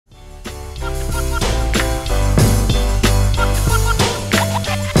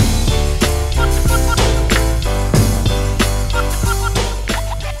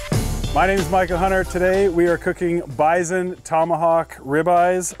My name is Michael Hunter. Today we are cooking Bison Tomahawk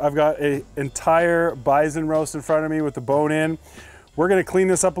Ribeyes. I've got an entire bison roast in front of me with the bone in. We're gonna clean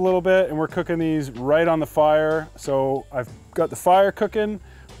this up a little bit and we're cooking these right on the fire. So I've got the fire cooking,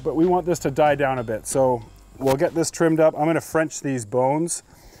 but we want this to die down a bit. So we'll get this trimmed up. I'm gonna French these bones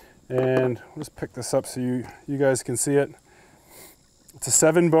and let's pick this up so you guys can see it. It's a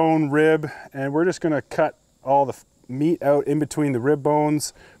 7-bone rib and we're just gonna cut all the meat out in between the rib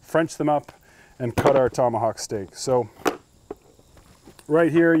bones, French them up, and cut our tomahawk steak. So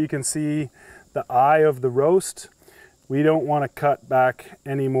right here you can see the eye of the roast. We don't want to cut back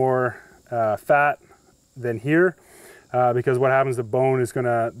any more fat than here because what happens, the bone is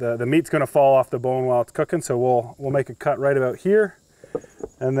gonna, the meat's gonna fall off the bone while it's cooking. So we'll make a cut right about here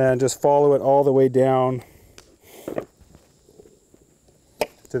and then just follow it all the way down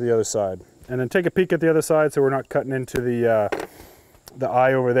to the other side. And then take a peek at the other side so we're not cutting into the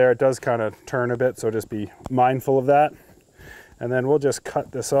eye over there. It does kind of turn a bit, so just be mindful of that. And then we'll just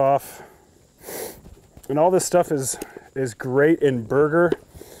cut this off. And all this stuff is great in burger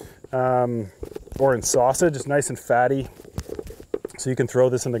or in sausage. It's nice and fatty. So you can throw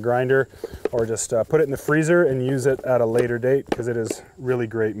this in the grinder or just put it in the freezer and use it at a later date because it is really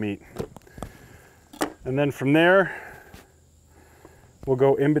great meat. And then from there, we'll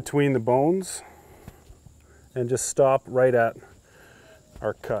go in between the bones and just stop right at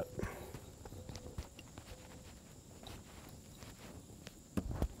our cut.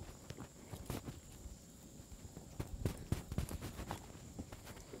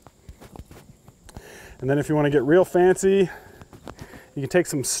 And then if you want to get real fancy, you can take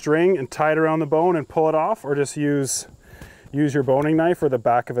some string and tie it around the bone and pull it off, or just use your boning knife or the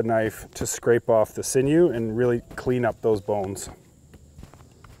back of a knife to scrape off the sinew and really clean up those bones.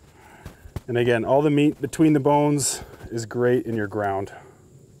 And again, all the meat between the bones is great in your ground.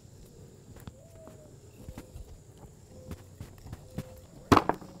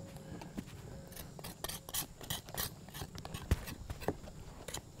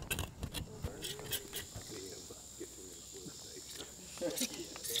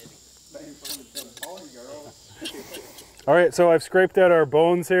 All right, so I've scraped out our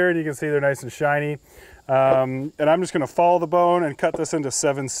bones here and you can see they're nice and shiny. And I'm just gonna follow the bone and cut this into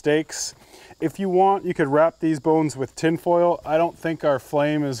 7 steaks. If you want, you could wrap these bones with tin foil. I don't think our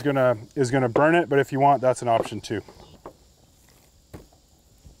flame is gonna burn it, but if you want, that's an option too.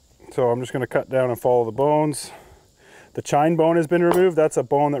 So I'm just gonna cut down and follow the bones. The chine bone has been removed. That's a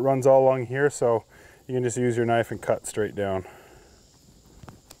bone that runs all along here, so you can just use your knife and cut straight down.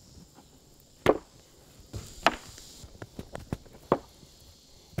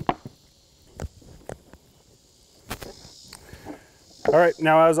 All right,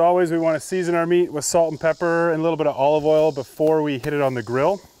 now as always, we want to season our meat with salt and pepper and a little bit of olive oil before we hit it on the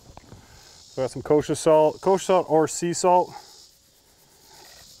grill. So I got some kosher salt or sea salt,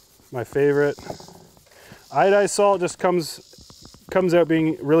 my favorite. Iodized salt just comes out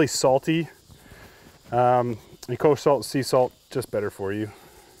being really salty. And kosher salt and sea salt, just better for you.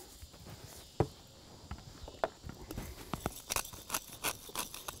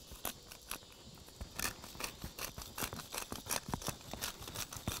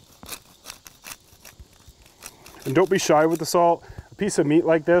 And don't be shy with the salt. A piece of meat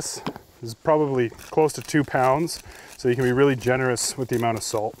like this is probably close to 2 pounds, so you can be really generous with the amount of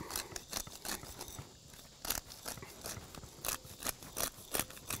salt.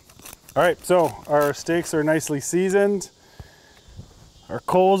 All right, so our steaks are nicely seasoned. Our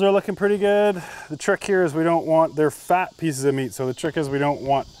coals are looking pretty good. The trick here is they're fat pieces of meat, so the trick is we don't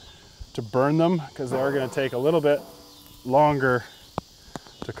want to burn them because they are gonna take a little bit longer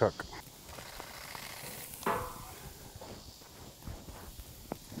to cook.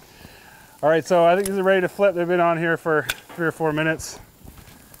 All right, so I think these are ready to flip. They've been on here for 3 or 4 minutes.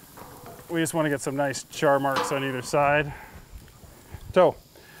 We just want to get some nice char marks on either side. So,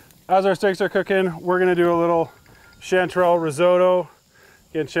 as our steaks are cooking, we're gonna do a little chanterelle risotto.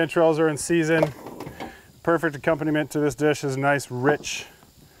 Again, chanterelles are in season. Perfect accompaniment to this dish is nice, rich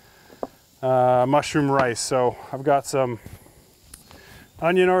mushroom rice. So I've got some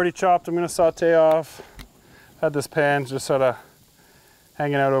onion already chopped. I'm gonna saute off. Had this pan just sort of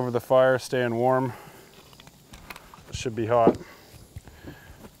hanging out over the fire, staying warm. It should be hot.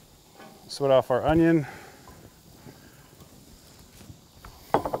 Sweat off our onion.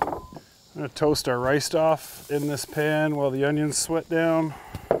 I'm gonna toast our rice off in this pan while the onions sweat down.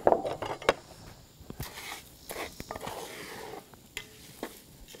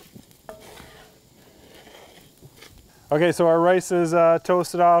 Okay, so our rice is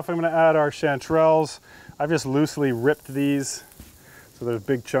toasted off. I'm gonna add our chanterelles. I've just loosely ripped these. So So there's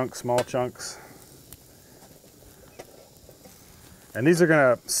big chunks, small chunks. And these are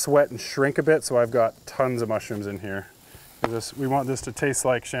gonna sweat and shrink a bit, so I've got tons of mushrooms in here. We want this to taste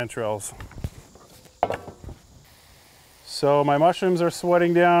like chanterelles. So my mushrooms are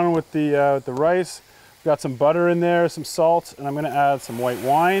sweating down with the rice. Got some butter in there, some salt, and I'm gonna add some white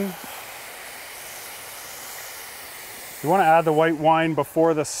wine. You wanna add the white wine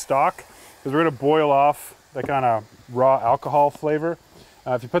before the stock, because we're gonna boil off the kind of raw alcohol flavor.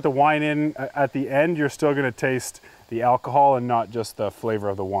 If you put the wine in at the end, you're still gonna taste the alcohol and not just the flavor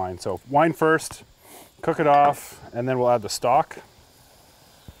of the wine. So wine first, cook it off, and then we'll add the stock.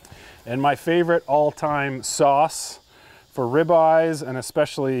 And my favorite all-time sauce for ribeyes, and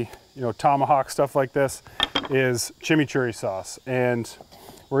especially tomahawk stuff like this, is chimichurri sauce. And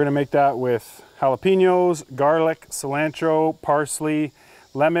we're gonna make that with jalapenos, garlic, cilantro, parsley,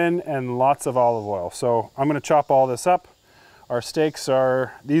 lemon, and lots of olive oil. So I'm gonna chop all this up. Our steaks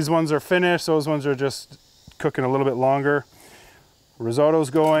these ones are finished, those ones are just cooking a little bit longer. Risotto's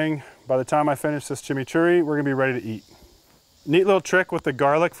going. By the time I finish this chimichurri, we're gonna be ready to eat. Neat little trick with the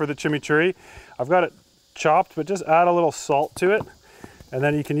garlic for the chimichurri. I've got it chopped, but just add a little salt to it. And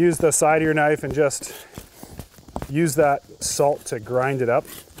then you can use the side of your knife and just use that salt to grind it up.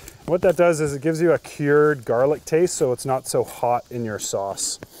 What that does is it gives you a cured garlic taste, so it's not so hot in your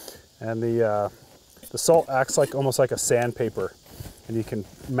sauce. And the salt acts like almost like a sandpaper, and you can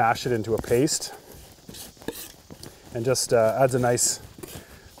mash it into a paste, and just adds a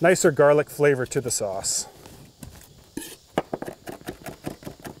nicer garlic flavor to the sauce.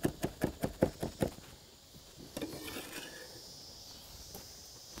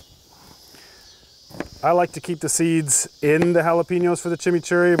 I like to keep the seeds in the jalapenos for the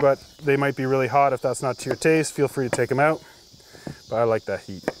chimichurri, but they might be really hot. If that's not to your taste, feel free to take them out. But I like that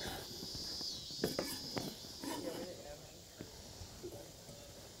heat.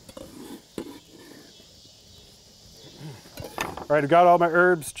 All right, I've got all my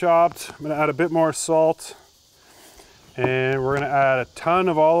herbs chopped. I'm gonna add a bit more salt, and we're gonna add a ton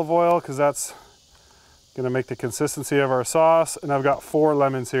of olive oil because that's gonna make the consistency of our sauce. And I've got 4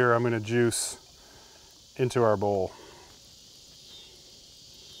 lemons here I'm gonna juice into our bowl.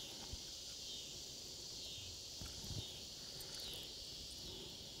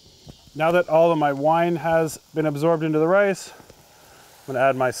 Now that all of my wine has been absorbed into the rice, I'm gonna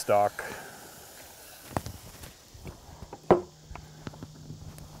add my stock.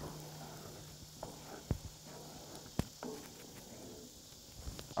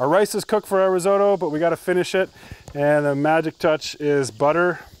 Our rice is cooked for our risotto, but we gotta finish it. And the magic touch is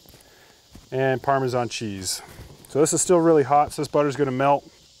butter and Parmesan cheese. So this is still really hot, so this butter's gonna melt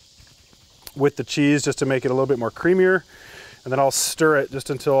with the cheese just to make it a little bit more creamier. And then I'll stir it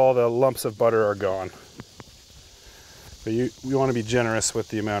just until all the lumps of butter are gone. But you wanna be generous with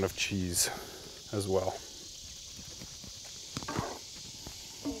the amount of cheese as well.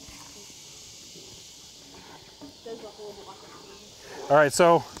 All right,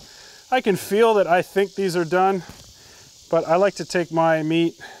 so I can feel that I think these are done, but I like to take my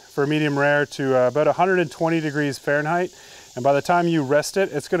meat for medium rare to about 120 degrees Fahrenheit. And by the time you rest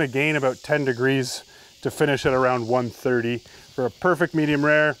it, it's gonna gain about 10 degrees to finish at around 130 for a perfect medium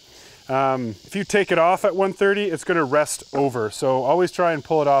rare. If you take it off at 130, it's gonna rest over. So always try and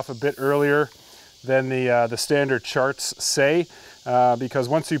pull it off a bit earlier than the standard charts say, because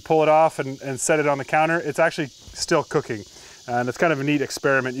once you pull it off and set it on the counter, it's actually still cooking. And it's kind of a neat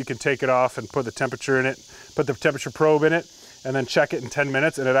experiment. You can take it off and put the temperature in it, put the temperature probe in it, and then check it in 10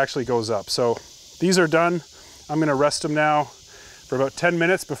 minutes and it actually goes up. So these are done. I'm gonna rest them now for about 10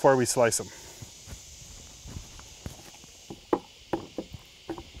 minutes before we slice them.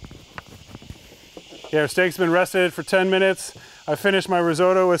 Okay, our steak's been rested for 10 minutes. I finished my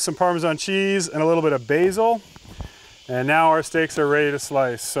risotto with some Parmesan cheese and a little bit of basil. And now our steaks are ready to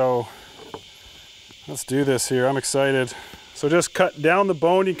slice. So let's do this here, I'm excited. So just cut down the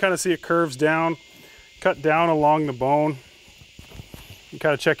bone, you can kind of see it curves down. Cut down along the bone. You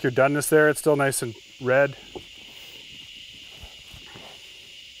kind of check your doneness there, it's still nice and red.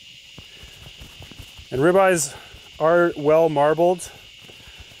 And ribeyes are well marbled,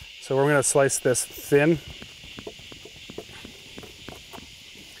 so we're gonna slice this thin.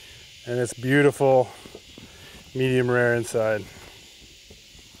 And it's beautiful, medium rare inside.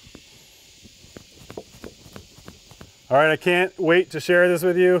 All right, I can't wait to share this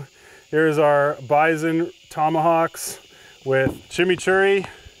with you. Here's our bison tomahawks with chimichurri.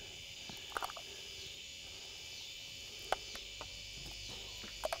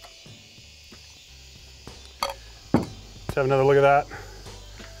 Let's have another look at that.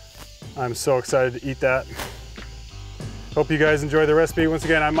 I'm so excited to eat that. Hope you guys enjoy the recipe. Once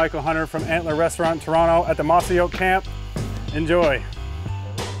again, I'm Michael Hunter from Antler Restaurant, Toronto at the Mossy Oak Camp. Enjoy.